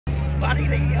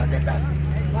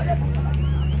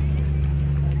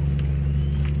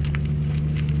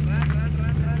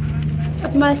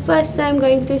My first time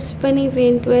going to a spin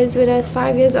event was when I was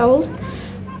 5 years old.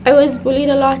 I was bullied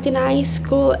a lot in high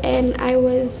school, and I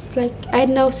had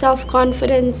no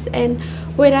self-confidence, and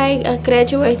when I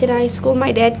graduated high school,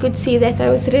 my dad could see that I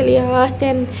was really hurt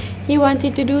and he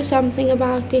wanted to do something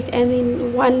about it. And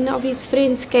then one of his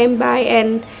friends came by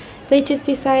and they just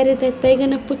decided that they're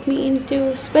gonna put me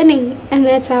into spinning, and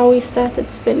that's how we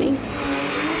started spinning.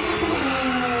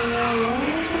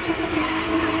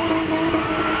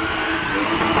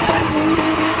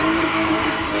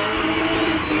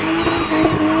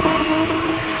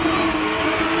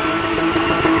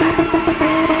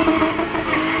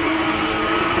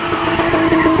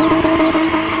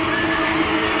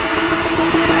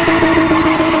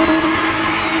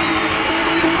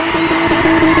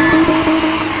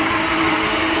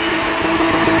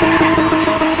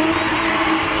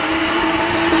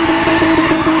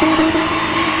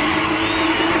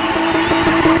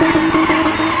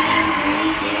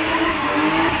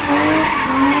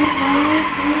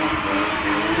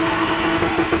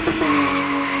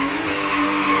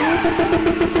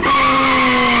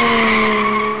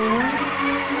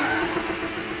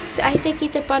 I take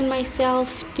it upon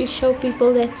myself to show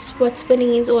people that's what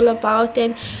spinning is all about,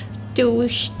 and to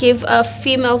give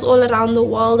females all around the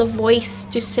world a voice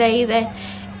to say that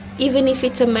even if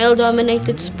it's a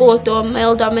male-dominated sport or a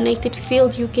male-dominated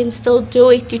field, you can still do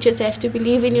it. You just have to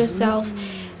believe in yourself.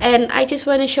 And I just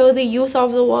want to show the youth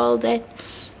of the world that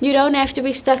you don't have to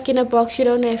be stuck in a box. You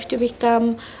don't have to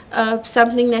become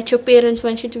something that your parents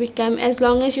want you to become. As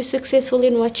long as you're successful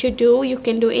in what you do, you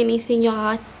can do anything your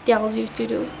heart tells you to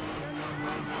do.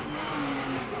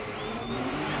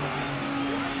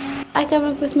 I come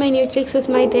up with my new tricks with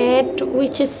my dad. We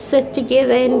just sit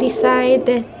together and decide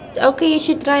that, okay, you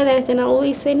should try that. And I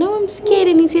always say, no, I'm scared.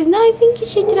 And he says, no, I think you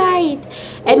should try it.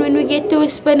 And when we get to a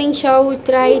spinning show, we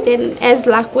try it, and as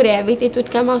luck would have it, it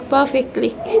would come out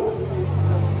perfectly.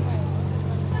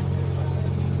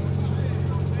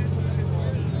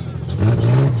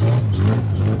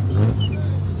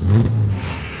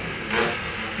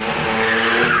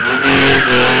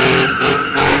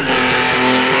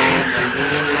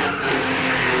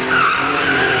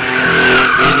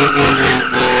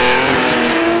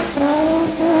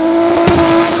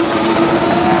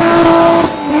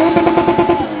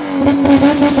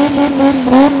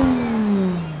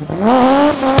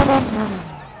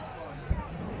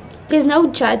 There's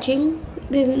no judging.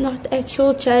 There's not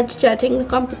actual judge judging the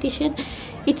competition.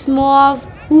 It's more of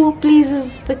who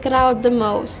pleases the crowd the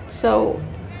most. So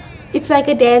it's like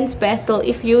a dance battle.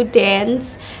 If you dance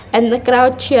and the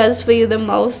crowd cheers for you the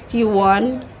most, you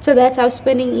won. So that's how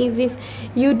spinning is. If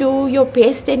you do your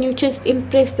best and you just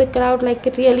impress the crowd, like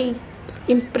really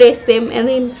impress them, and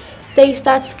then they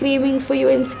start screaming for you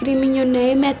and screaming your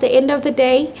name, at the end of the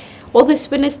day, all the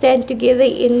spinners stand together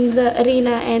in the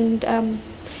arena and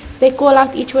they call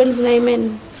out each one's name,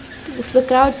 and if the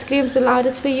crowd screams the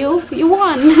loudest for you, you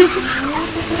won.